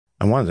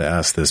I wanted to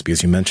ask this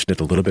because you mentioned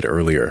it a little bit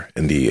earlier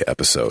in the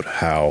episode,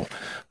 how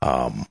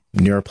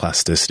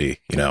neuroplasticity,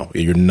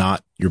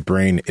 your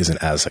brain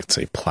isn't as, let's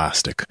say,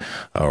 plastic,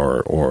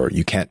 or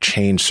you can't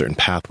change certain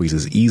pathways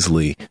as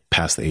easily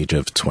past the age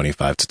of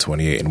 25 to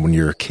 28. And when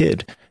you're a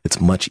kid,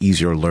 it's much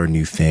easier to learn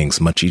new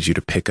things, much easier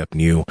to pick up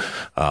new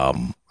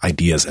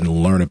ideas and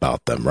learn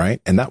about them,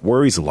 right? And that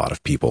worries a lot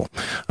of people,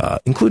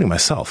 including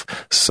myself.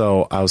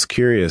 So I was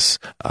curious,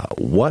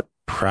 what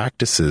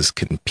practices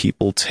can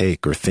people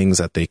take, or things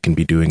that they can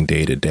be doing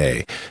day to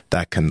day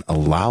that can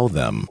allow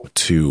them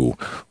to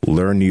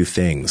learn new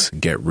things,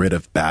 get rid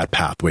of bad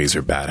pathways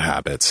or bad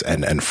habits,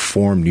 and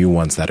form new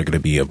ones that are going to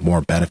be of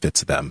more benefit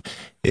to them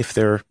if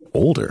they're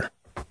older?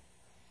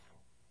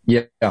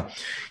 Yeah,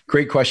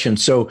 great question.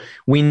 So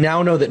we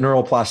now know that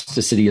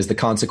neuroplasticity is the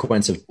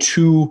consequence of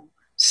two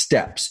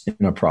steps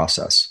in a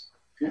process.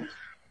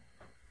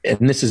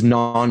 And this is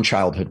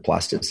non-childhood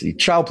plasticity.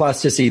 Child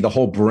plasticity, the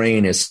whole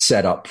brain is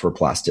set up for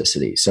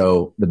plasticity.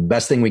 So the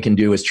best thing we can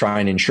do is try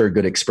and ensure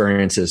good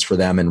experiences for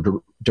them, and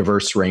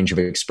diverse range of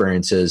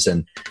experiences,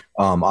 and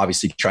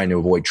obviously trying to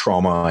avoid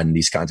trauma and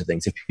these kinds of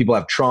things. If people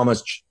have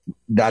traumas,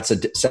 that's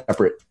a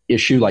separate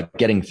issue, like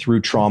getting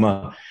through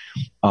trauma.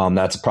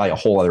 That's probably a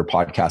whole other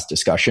podcast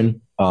discussion,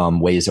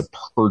 ways of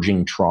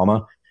purging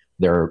trauma.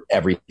 They're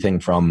everything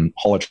from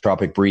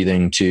holotropic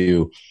breathing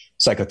to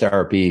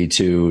psychotherapy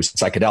to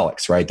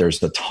psychedelics, right?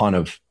 There's a ton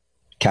of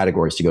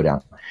categories to go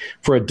down.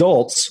 For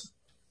adults,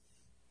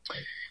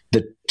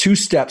 the two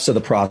steps of the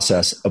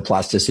process of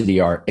plasticity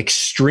are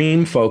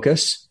extreme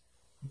focus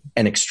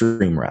and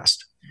extreme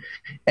rest.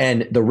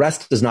 And the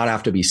rest does not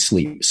have to be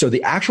sleep. So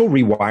the actual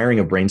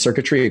rewiring of brain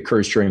circuitry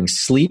occurs during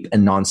sleep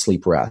and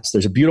non-sleep rest.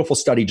 There's a beautiful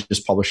study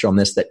just published on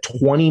this, that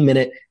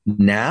 20-minute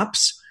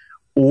naps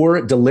or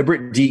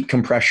deliberate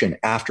decompression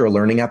after a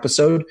learning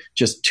episode,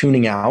 just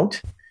tuning out,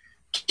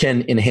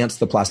 can enhance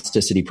the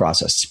plasticity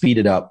process, speed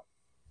it up,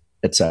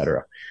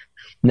 etc.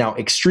 Now,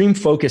 extreme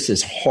focus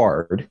is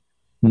hard.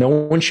 No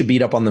one should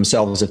beat up on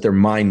themselves if their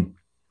mind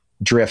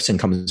drifts and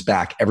comes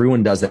back.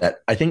 Everyone does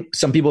that. I think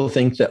some people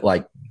think that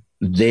like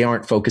they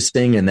aren't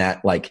focusing, and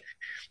that like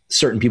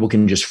certain people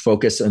can just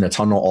focus in a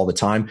tunnel all the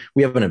time.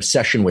 We have an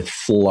obsession with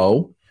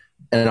flow.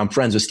 And I'm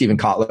friends with Stephen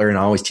Kotler, and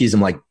I always tease him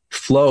like,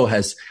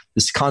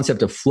 this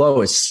concept of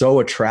flow is so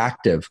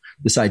attractive.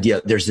 This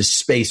idea, there's this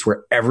space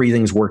where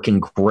everything's working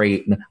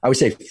great. And I would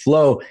say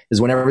flow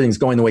is when everything's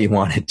going the way you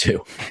want it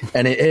to.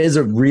 And it is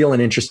a real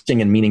and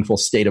interesting and meaningful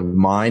state of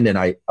mind. And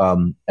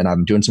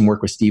I'm doing some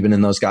work with Stephen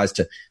and those guys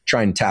to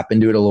try and tap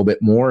into it a little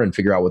bit more and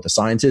figure out what the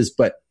science is.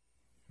 But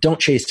don't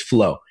chase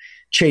flow.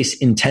 Chase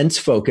intense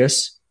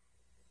focus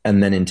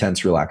and then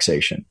intense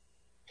relaxation.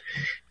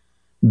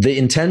 The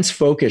intense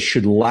focus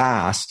should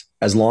last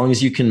as long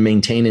as you can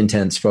maintain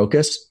intense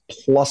focus,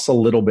 plus a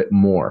little bit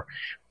more.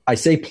 I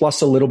say plus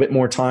a little bit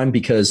more time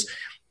because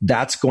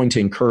that's going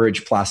to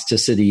encourage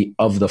plasticity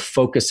of the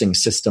focusing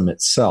system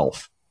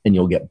itself, and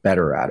you'll get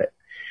better at it.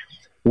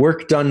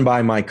 Work done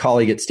by my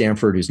colleague at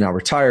Stanford, who's now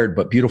retired,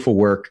 but beautiful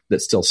work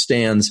that still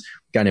stands,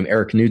 a guy named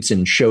Eric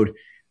Knudsen, showed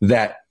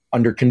that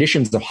under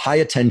conditions of high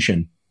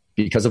attention,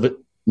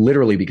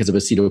 literally because of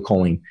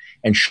acetylcholine,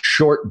 and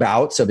short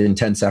bouts of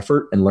intense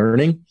effort and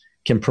learning,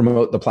 can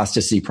promote the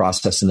plasticity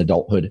process in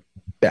adulthood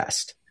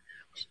best.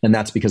 And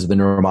that's because of the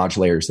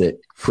neuromodulators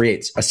that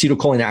creates.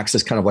 Acetylcholine acts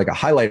as kind of like a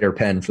highlighter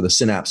pen for the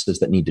synapses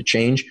that need to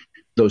change.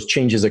 Those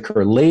changes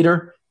occur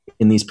later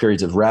in these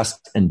periods of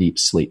rest and deep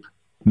sleep,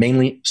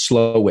 mainly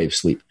slow wave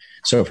sleep.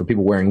 So for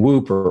people wearing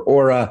Whoop or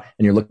Aura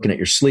and you're looking at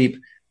your sleep,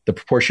 the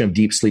proportion of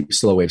deep sleep,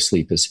 slow wave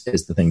sleep is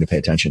the thing to pay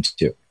attention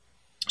to.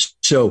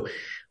 So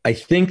I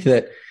think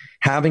that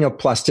having a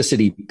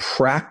plasticity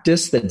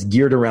practice that's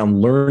geared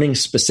around learning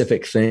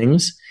specific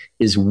things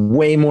is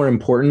way more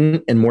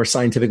important and more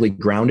scientifically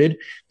grounded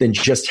than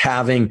just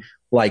having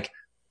like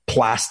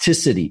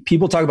plasticity.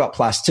 People talk about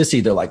plasticity.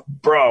 They're like,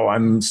 bro,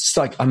 I'm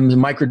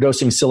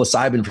microdosing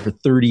psilocybin for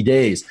 30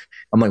 days.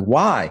 I'm like,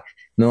 why? And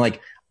they're like,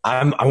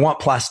 I want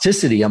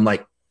plasticity. I'm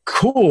like,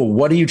 cool.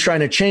 What are you trying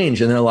to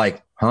change? And they're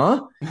like,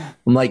 huh?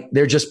 I'm like,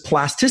 they're just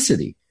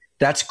plasticity.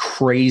 That's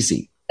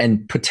crazy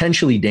and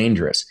potentially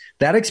dangerous.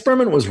 That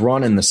experiment was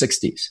run in the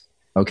 60s.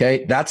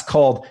 Okay. That's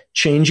called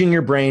changing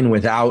your brain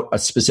without a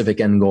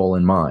specific end goal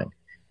in mind.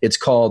 It's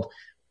called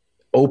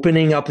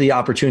opening up the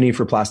opportunity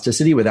for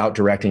plasticity without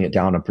directing it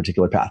down a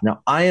particular path.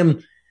 Now,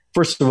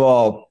 first of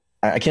all,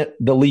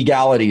 the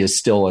legality is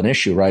still an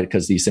issue, right?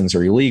 Because these things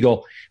are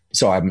illegal.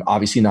 So I'm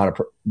obviously not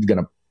going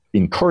to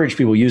encourage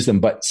people to use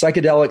them, but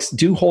psychedelics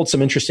do hold some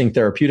interesting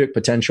therapeutic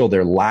potential. There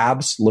are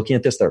labs looking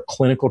at this. There are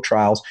clinical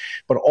trials,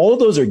 but all of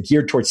those are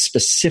geared towards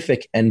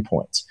specific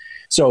endpoints.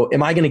 So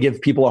am I going to give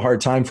people a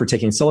hard time for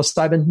taking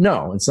psilocybin?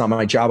 No, it's not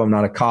my job. I'm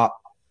not a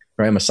cop,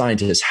 right? I'm a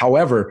scientist.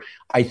 However,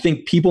 I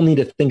think people need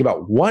to think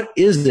about, what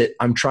is it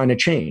I'm trying to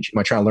change? Am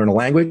I trying to learn a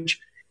language?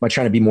 Am I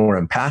trying to be more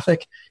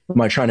empathic? Am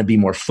I trying to be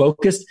more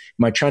focused?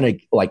 Am I trying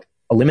to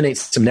eliminate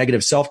some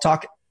negative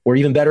self-talk? Or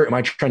even better, am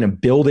I trying to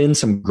build in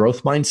some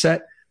growth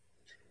mindset?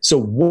 So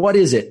what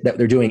is it that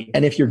they're doing?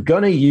 And if you're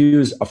going to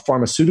use a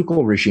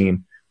pharmaceutical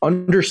regime,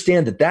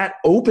 understand that that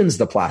opens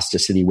the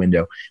plasticity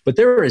window. But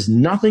there is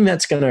nothing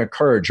that's going to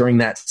occur during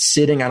that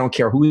sitting. I don't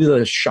care who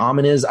the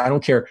shaman is. I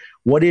don't care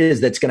what it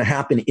is that's going to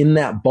happen in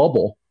that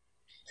bubble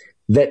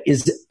that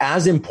is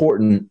as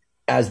important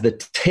as the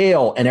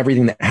tail and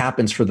everything that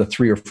happens for the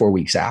 3 or 4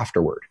 weeks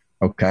afterward.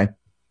 Okay.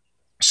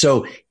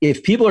 So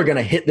if people are going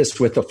to hit this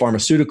with a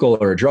pharmaceutical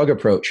or a drug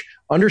approach,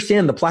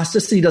 understand the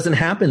plasticity doesn't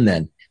happen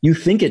then. You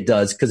think it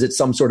does because it's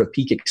some sort of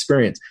peak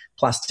experience.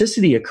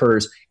 Plasticity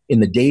occurs in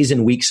the days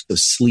and weeks of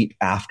sleep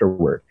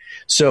afterward.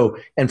 So,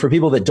 and for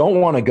people that don't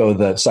want to go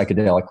the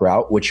psychedelic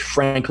route, which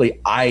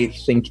frankly I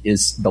think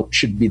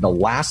should be the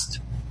last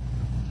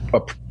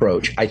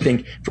approach, I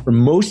think for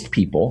most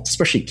people,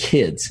 especially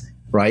kids,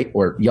 right,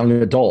 or young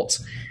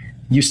adults,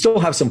 you still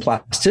have some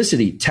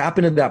plasticity. Tap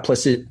into that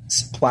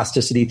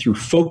plasticity through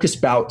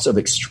focused bouts of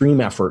extreme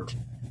effort,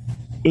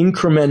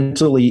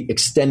 incrementally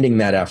extending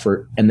that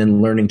effort, and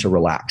then learning to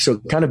relax. So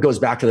it kind of goes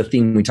back to the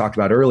theme we talked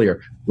about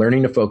earlier,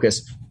 learning to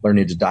focus,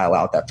 learning to dial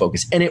out that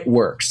focus. And it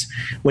works.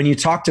 When you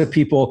talk to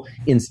people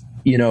in,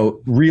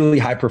 really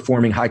high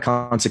performing, high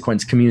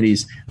consequence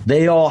communities,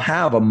 they all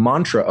have a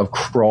mantra of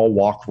crawl,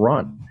 walk,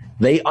 run.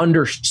 They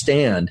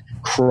understand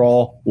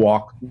crawl,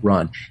 walk,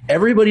 run.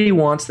 Everybody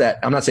wants that.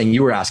 I'm not saying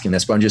you were asking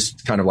this, but I'm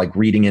just kind of like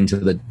reading into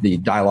the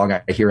dialogue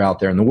I hear out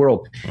there in the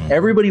world.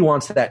 Everybody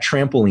wants that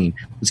trampoline.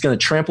 It's going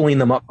to trampoline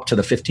them up to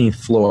the 15th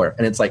floor.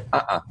 And it's like,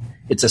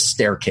 it's a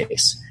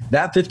staircase.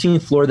 That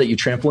 15th floor that you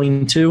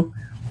trampoline to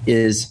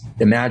is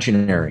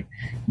imaginary.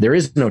 There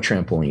is no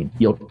trampoline.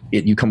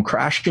 You come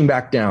crashing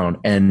back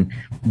down. And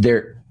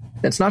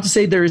that's not to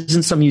say there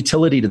isn't some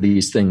utility to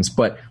these things,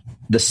 but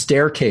the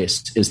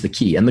staircase is the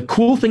key. And the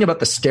cool thing about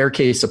the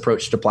staircase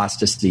approach to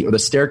plasticity, or the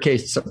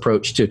staircase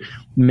approach to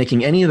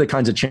making any of the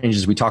kinds of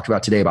changes we talked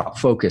about today about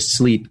focus,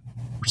 sleep,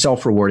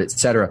 self-reward, et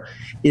cetera,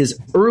 is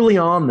early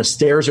on the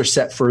stairs are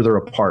set further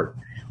apart.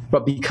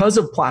 But because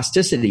of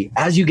plasticity,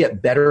 as you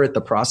get better at the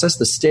process,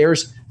 the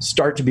stairs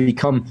start to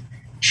become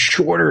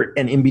shorter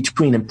and in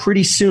between. And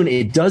pretty soon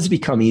it does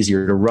become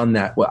easier to run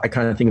that. Well, I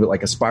kind of think of it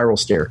like a spiral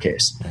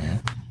staircase.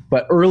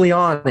 But early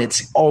on,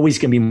 it's always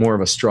going to be more of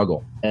a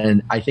struggle.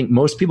 And I think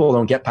most people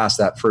don't get past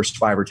that first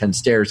 5 or 10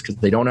 stairs because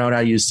they don't know how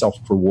to use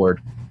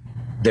self-reward.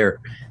 They're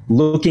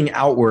looking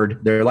outward.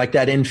 They're like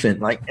that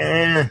infant, like,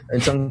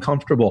 it's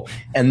uncomfortable.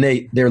 And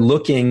they're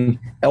looking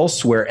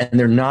elsewhere, and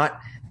they're not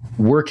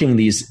working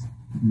these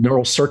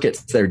neural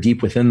circuits that are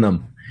deep within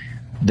them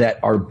that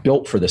are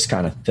built for this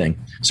kind of thing.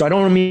 So I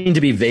don't mean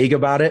to be vague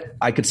about it.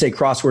 I could say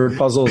crossword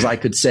puzzles. I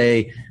could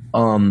say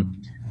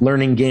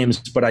learning games,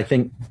 but I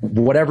think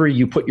whatever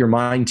you put your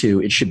mind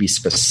to, it should be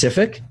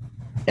specific,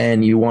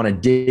 and you want to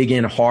dig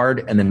in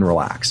hard and then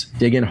relax.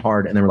 Dig in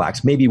hard and then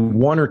relax. Maybe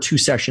 1 or 2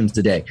 sessions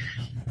a day.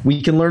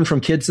 We can learn from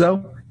kids,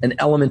 though. An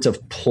element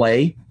of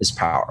play is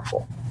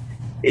powerful.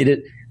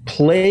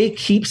 Play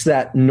keeps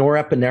that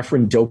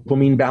norepinephrine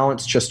dopamine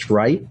balance just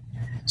right.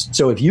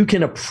 So if you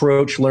can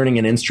approach learning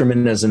an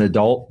instrument as an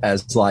adult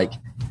as like,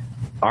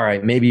 all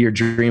right, maybe your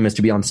dream is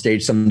to be on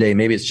stage someday.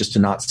 Maybe it's just to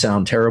not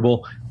sound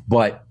terrible,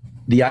 but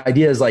the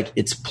idea is like,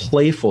 it's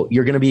playful.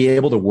 You're going to be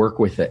able to work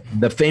with it.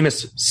 The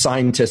famous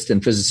scientist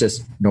and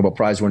physicist, Nobel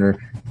Prize winner,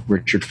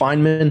 Richard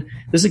Feynman,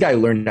 this is a guy who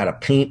learned how to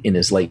paint in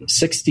his late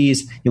 60s.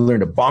 He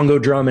learned a bongo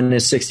drum in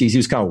his 60s. He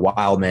was kind of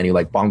wild, man. He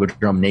like bongo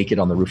drum naked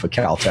on the roof of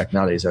Caltech.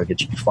 Nowadays, I'll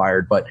get you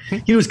fired. But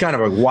he was kind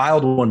of a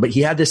wild one, but he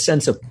had this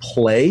sense of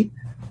play.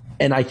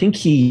 And I think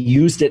he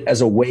used it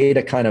as a way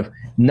to kind of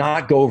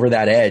not go over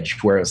that edge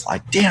where it's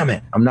like, damn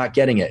it, I'm not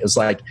getting it. It's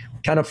like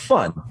kind of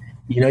fun.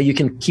 You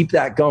can keep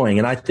that going.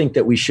 And I think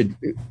that we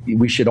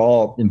should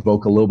all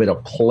invoke a little bit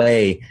of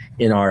play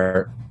in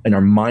our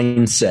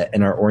mindset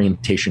and our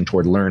orientation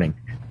toward learning,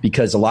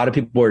 because a lot of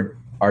people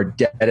are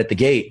dead at the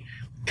gate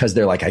because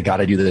they're like, I got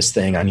to do this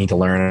thing. I need to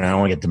learn, and I don't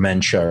want to get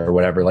dementia or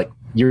whatever. Like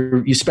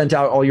you spent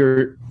out all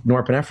your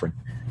norepinephrine.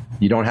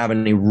 You don't have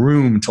any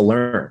room to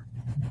learn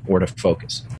or to focus.